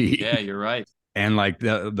GPT. Yeah, you're right. And like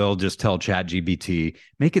they'll just tell Chat GPT,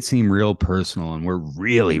 make it seem real personal, and we're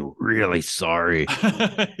really, really sorry.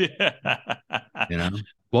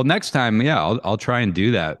 Well, next time, I'll try and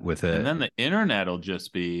do that with it. And then the internet will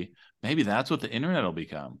just be, maybe that's what the internet will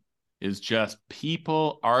become, is just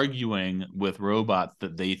people arguing with robots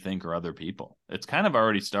that they think are other people. It's kind of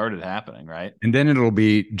already started happening, right? And then it'll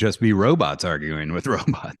be robots arguing with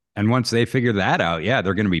robots. And once they figure that out,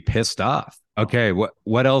 they're going to be pissed off. Okay,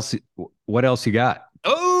 what else you got?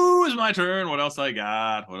 Oh, it's my turn. What else I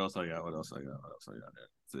got? Let's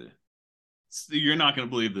see. You're not going to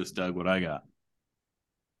believe this, Doug, what I got.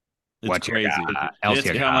 It's crazy. It's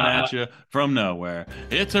coming at you from nowhere.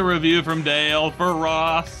 It's a review from Dale for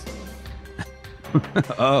Ross.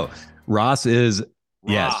 Oh, Ross is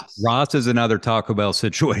another Taco Bell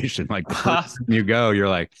situation. Like you go, you're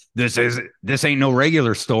like, this ain't no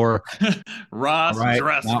regular store. Ross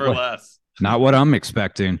dress for less. Not what I'm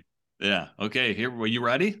expecting. Yeah. Okay. Here, were you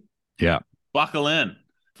ready? Yeah. Buckle in,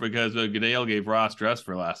 because Dale gave Ross dress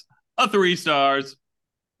for less 3 stars.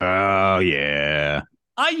 Oh yeah.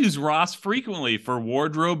 I use Ross frequently for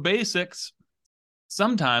wardrobe basics.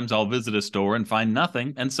 Sometimes I'll visit a store and find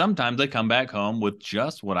nothing, and sometimes I come back home with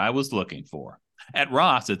just what I was looking for. At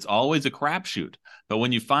Ross, it's always a crapshoot, but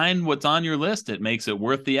when you find what's on your list, it makes it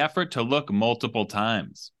worth the effort to look multiple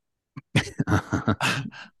times.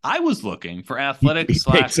 I was looking for athletic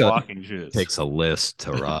 /walking shoes. Takes a list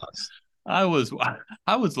to Ross. I was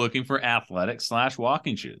looking for athletic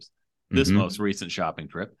 /walking shoes this most recent shopping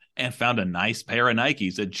trip, and found a nice pair of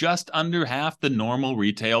Nikes at just under half the normal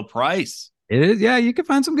retail price. It is, you can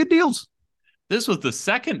find some good deals. This was the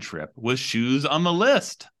second trip with shoes on the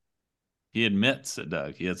list. He admits,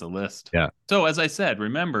 Doug, he has a list. Yeah. So as I said,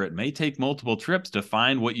 remember, it may take multiple trips to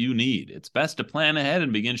find what you need. It's best to plan ahead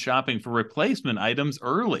and begin shopping for replacement items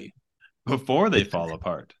early before they fall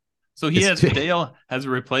apart. So Dale has a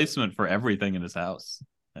replacement for everything in his house,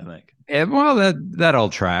 I think. Yeah, well, that all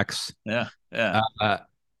tracks. Yeah. Yeah.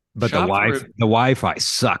 But the Wi-Fi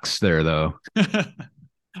sucks there, though.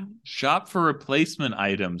 Shop for replacement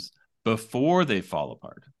items before they fall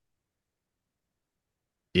apart.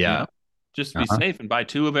 Yeah. Just be safe and buy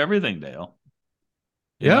 2 of everything, Dale.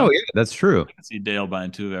 Yeah, that's true. I can see Dale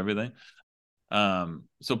buying 2 of everything.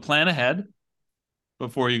 So plan ahead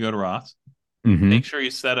before you go to Ross. Make sure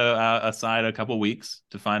you set aside a couple weeks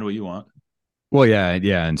to find what you want. Well,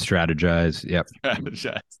 and strategize. Yep.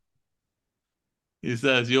 Strategize. He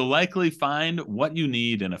says you'll likely find what you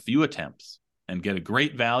need in a few attempts and get a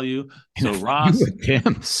great value. So Ross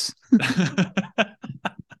attempts.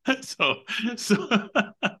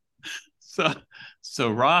 So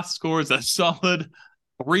Ross scores a solid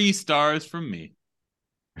 3 stars from me.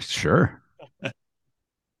 Sure. All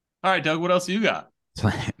right, Doug, what else you got?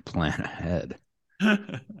 Plan ahead.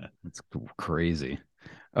 That's crazy.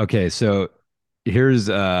 Okay, so here's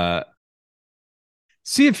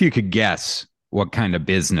see if you could guess what kind of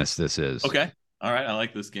business this is. Okay. All right, I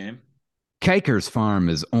like this game. Kiker's Farm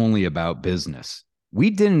is only about business. We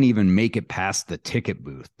didn't even make it past the ticket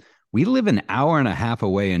booth. We live an hour and a half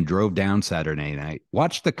away and drove down Saturday night,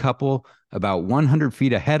 watched the couple about 100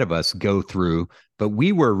 feet ahead of us go through, but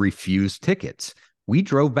we were refused tickets. We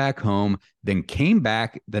drove back home, then came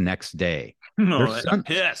back the next day. I'm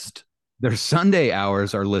pissed. Their Sunday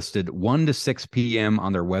hours are listed 1 to 6 p.m.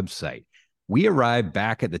 on their website. We arrived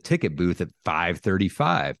back at the ticket booth at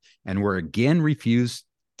 5:35 and were again refused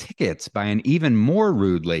tickets by an even more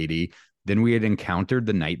rude lady than we had encountered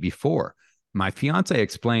the night before. My fiance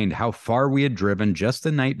explained how far we had driven just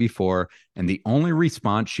the night before, and the only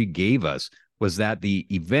response she gave us was that the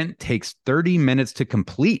event takes 30 minutes to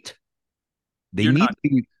complete. They need to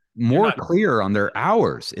be more clear on their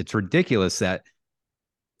hours. It's ridiculous that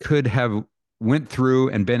could have went through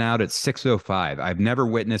and been out at 6:05. I've never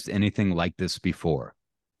witnessed anything like this before.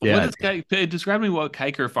 What is describe me what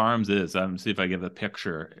Kiker Farms is. See if I get the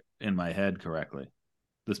picture in my head correctly.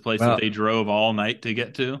 This place that they drove all night to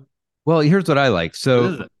get to. Well, here's what I like.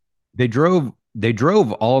 So they drove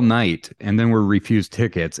all night and then were refused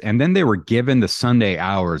tickets, and then they were given the Sunday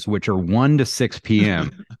hours, which are 1 to 6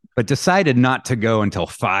 p.m., but decided not to go until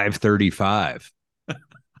 5:35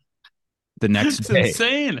 the next day. It's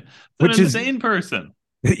insane. It's an insane person.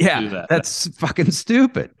 Yeah, that's fucking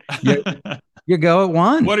stupid. You go at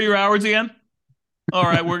 1. What are your hours again? All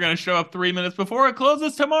right, we're going to show up 3 minutes before it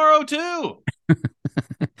closes tomorrow too.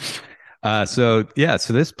 So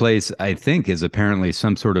this place, I think, is apparently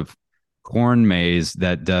some sort of corn maze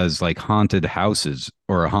that does like haunted houses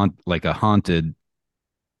or a haunted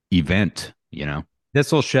event.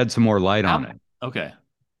 This will shed some more light on it. Okay.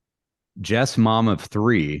 Jess, mom of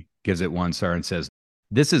 3, gives it 1 star and says,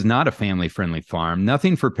 "This is not a family-friendly farm.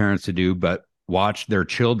 Nothing for parents to do but watch their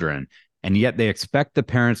children. And yet they expect the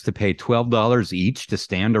parents to pay $12 each to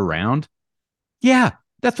stand around." Yeah,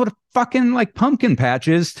 that's what a fucking like pumpkin patch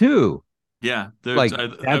is too. Yeah,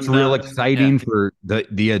 that's real exciting for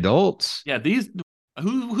the adults. Yeah, these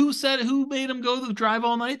who made them go drive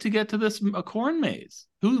all night to get to this corn maze?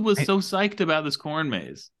 Who was so psyched about this corn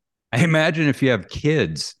maze? I imagine if you have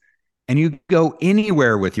kids and you go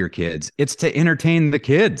anywhere with your kids, it's to entertain the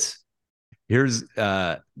kids. Here's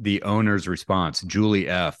the owner's response. Julie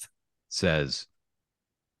F. says,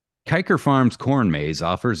 "Kiker Farms Corn Maze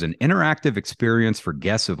offers an interactive experience for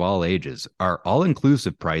guests of all ages. Our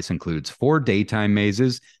all-inclusive price includes 4 daytime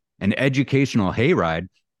mazes, an educational hayride,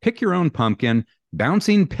 pick your own pumpkin,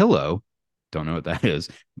 bouncing pillow," don't know what that is,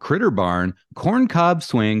 critter barn, corn cob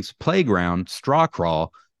swings, playground, straw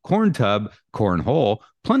crawl, corn tub, corn hole,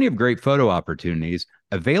 plenty of great photo opportunities,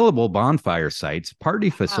 available bonfire sites, party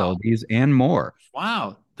facilities, and more.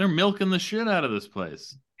 Wow, they're milking the shit out of this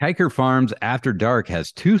place. Kiker Farms After Dark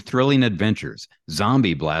has 2 thrilling adventures,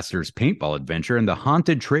 Zombie Blasters Paintball Adventure and the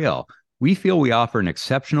Haunted Trail. We feel we offer an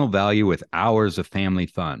exceptional value with hours of family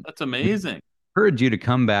fun. That's amazing. We encourage you to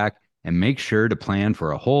come back and make sure to plan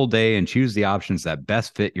for a whole day and choose the options that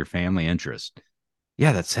best fit your family interest.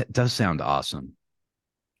 Yeah, that does sound awesome.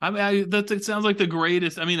 I mean, it sounds like the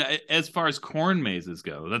greatest. I mean, as far as corn mazes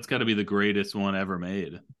go, that's got to be the greatest one ever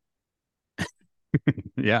made.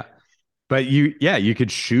 Yeah. But you could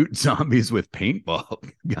shoot zombies with paintball.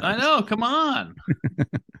 I know. Come on.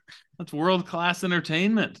 That's world-class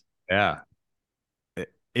entertainment. Yeah.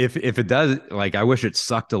 If it does, like, I wish it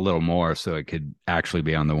sucked a little more so it could actually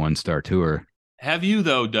be on the 1-star tour. Have you,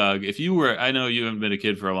 though, Doug? If you were, I know you haven't been a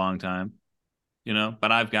kid for a long time,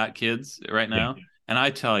 but I've got kids right now. Yeah. And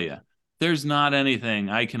I tell you, there's not anything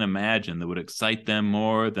I can imagine that would excite them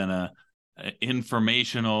more than an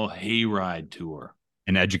informational hayride tour.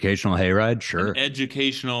 An educational hayride? Sure. An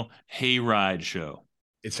educational hayride show.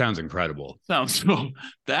 It sounds incredible.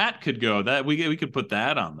 That could go. That we could put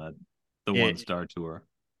that on the 1-star tour.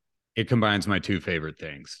 It combines my 2 favorite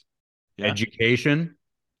things. Yeah. Education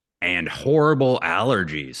and horrible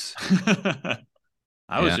allergies.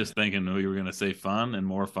 I was just thinking we were going to say fun and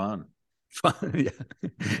more fun. Fun, yeah.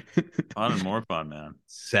 Fun and more fun, man.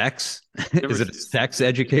 Sex? Is it a sex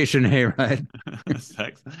education hayride?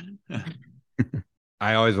 Sex.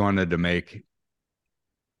 I always wanted to make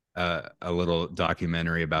a little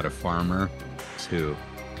documentary about a farmer who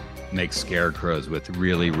makes scarecrows with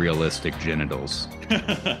really realistic genitals.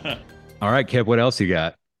 All right, Kip, what else you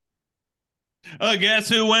got? Guess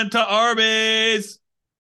who went to Arby's?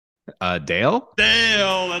 Dale?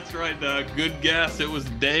 Dale, that's right, Doug. Good guess. It was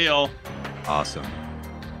Dale. Awesome.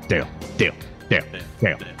 Dale.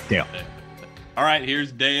 All right,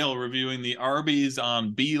 here's Dale reviewing the Arby's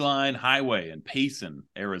on Beeline Highway in Payson,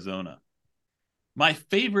 Arizona. My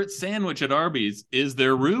favorite sandwich at Arby's is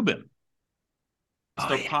their Reuben.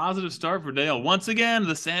 Positive start for Dale. Once again,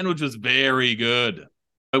 the sandwich was very good.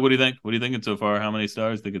 What do you think? What are you thinking so far? How many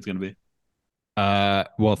stars do you think it's going to be?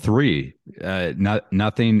 Well, 3.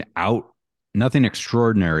 Nothing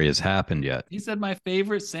extraordinary has happened yet. He said my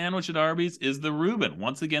favorite sandwich at Arby's is the Reuben.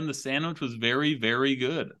 Once again, the sandwich was very, very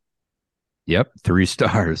good. Yep, 3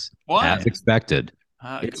 stars. Why? As expected.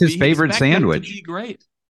 It's his favorite sandwich. To be great.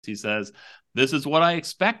 He says, "This is what I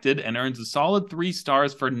expected," and earns a solid 3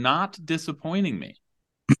 stars for not disappointing me,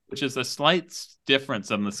 which is a slight difference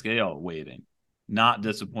on the scale weighting. Not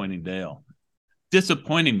disappointing Dale.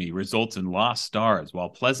 Disappointing me results in lost stars, while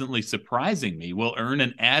pleasantly surprising me will earn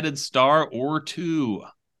an added star or 2,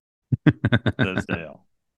 says Dale.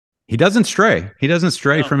 He doesn't stray.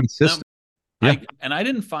 From his system. Yeah. I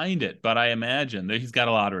didn't find it, but I imagine that he's got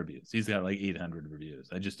a lot of reviews. He's got like 800 reviews.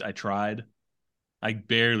 I tried. I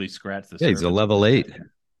barely scratched the surface. He's a level 8.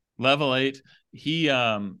 Level 8. he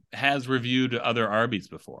has reviewed other Arby's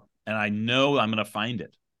before, and I know I'm going to find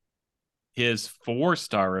it. His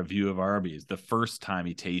 4-star review of Arby's the first time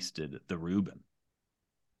he tasted the Reuben.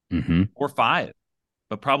 Mm-hmm. Or 5,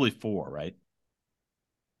 but probably 4, right?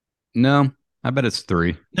 No, I bet it's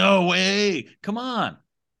 3. No way. Come on.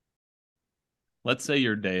 Let's say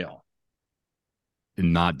you're Dale.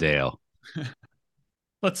 Not Dale.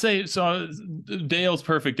 Let's say so Dale's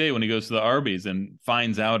perfect day when he goes to the Arby's and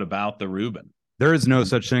finds out about the Reuben. There is no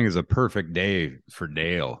such thing as a perfect day for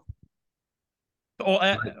Dale.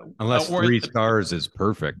 Oh, unless 3 stars is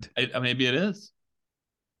perfect. Maybe it is.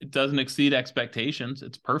 It doesn't exceed expectations.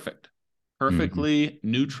 It's perfect. Perfectly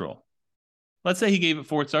neutral. Let's say he gave it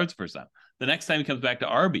 4 stars the first time. The next time he comes back to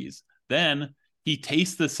Arby's, then he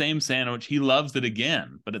tastes the same sandwich. He loves it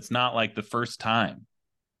again, but it's not like the first time,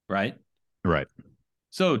 right? Right.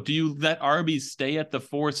 So do you let Arby's stay at the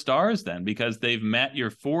 4 stars then because they've met your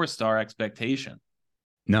 4-star expectation?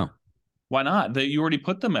 No. Why not? You already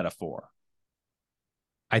put them at a 4.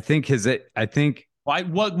 I think why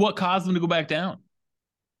what caused them to go back down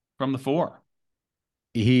from the 4?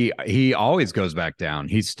 He always goes back down.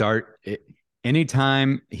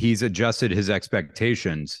 Anytime he's adjusted his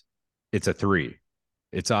expectations, it's a 3.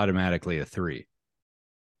 It's automatically a 3.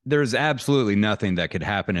 There's absolutely nothing that could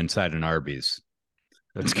happen inside an Arby's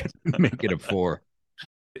that's going to make it a 4.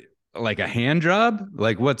 Like a hand job?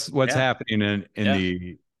 Like what's happening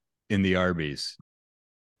in the Arby's?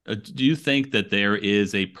 Do you think that there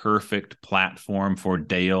is a perfect platform for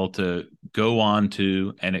Dale to go on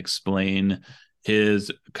to and explain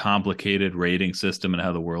his complicated rating system and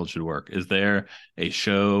how the world should work? Is there a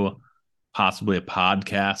show, possibly a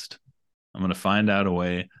podcast? I'm going to find out a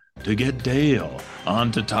way to get Dale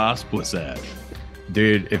onto Tossblissage.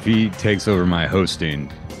 Dude, if he takes over my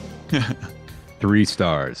hosting, 3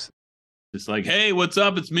 stars. It's like, hey, what's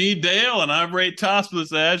up? It's me, Dale, and I rate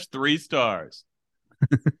Tossblissage 3 stars.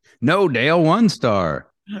 No, Dale, 1 star.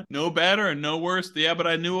 No better and no worse. Yeah, but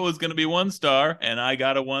I knew it was going to be 1 star, and I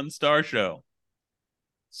got a 1-star show.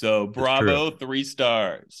 So bravo, 3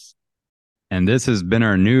 stars. And this has been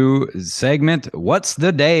our new segment, What's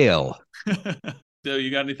the Dale? So you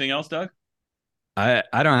got anything else, Doug? I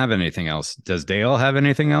don't have anything else. Does Dale have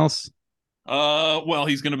anything else? Well,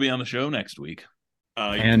 he's going to be on the show next week.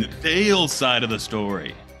 And Dale's side of the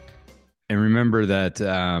story. And remember that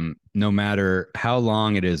no matter how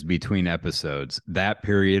long it is between episodes, that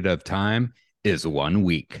period of time is 1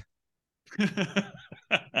 week.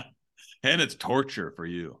 And it's torture for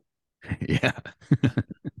you. Yeah.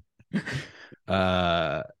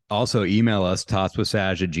 Also, email us,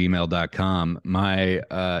 tossblissage@gmail.com. My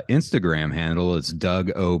Instagram handle is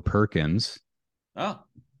Doug O. Perkins. Oh.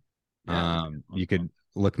 Yeah. You could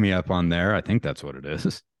look me up on there. I think that's what it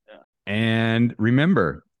is. Yeah. And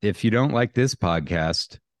remember, if you don't like this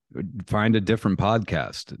podcast, find a different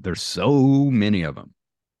podcast. There's so many of them.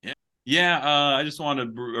 Yeah. I just want to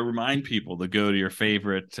remind people to go to your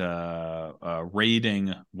favorite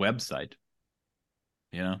rating website.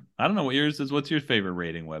 You know, I don't know what yours is. What's your favorite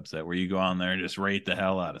rating website where you go on there and just rate the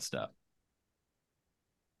hell out of stuff?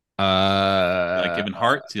 You like giving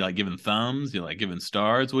hearts? You like giving thumbs? You like giving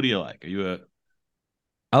stars? What do you like? Are you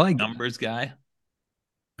I like numbers guy?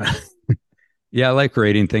 Yeah, I like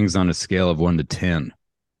rating things on a scale of 1 to 10.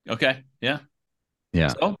 Okay. Yeah. Yeah.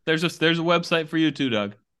 So there's a website for you too,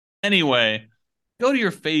 Doug. Anyway, go to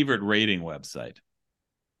your favorite rating website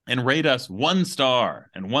and rate us 1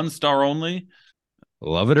 star and 1 star only.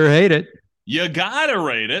 Love it or hate it. You gotta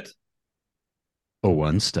rate it. A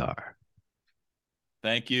 1 star.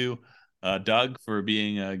 Thank you, Doug, for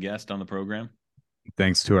being a guest on the program.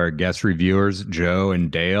 Thanks to our guest reviewers, Joe and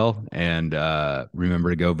Dale. And remember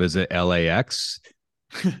to go visit LAX.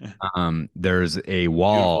 There's a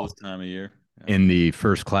wall this time of year. in the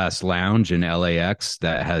first class lounge in LAX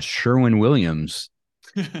that has Sherwin-Williams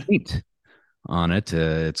paint on it.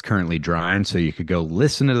 It's currently drying, so you could go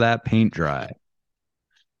listen to that paint dry.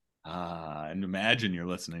 And imagine you're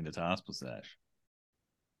listening to Tossblissage.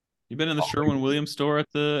 You been in the Sherwin-Williams store at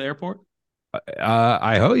the airport?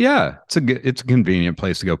 I hope, yeah. It's a convenient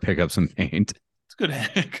place to go pick up some paint. It's good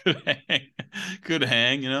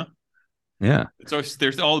hang, you know? Yeah.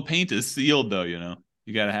 There's all the paint is sealed though, you know.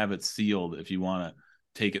 You got to have it sealed if you want to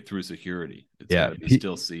take it through security. It's got to be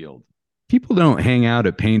still sealed. People don't hang out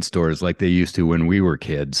at paint stores like they used to when we were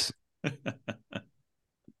kids. All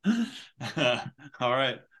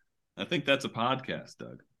right. I think that's a podcast,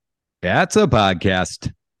 Doug. That's a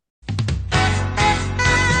podcast.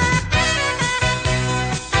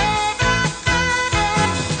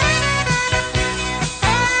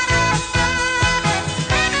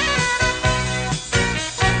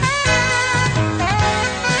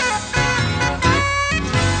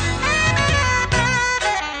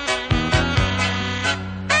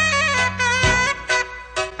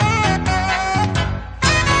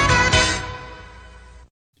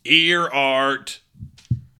 here, Art.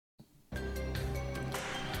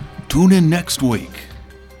 Tune in next week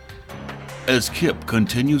as Kip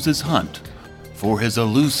continues his hunt for his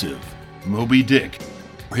elusive Moby Dick,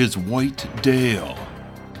 his white Dale.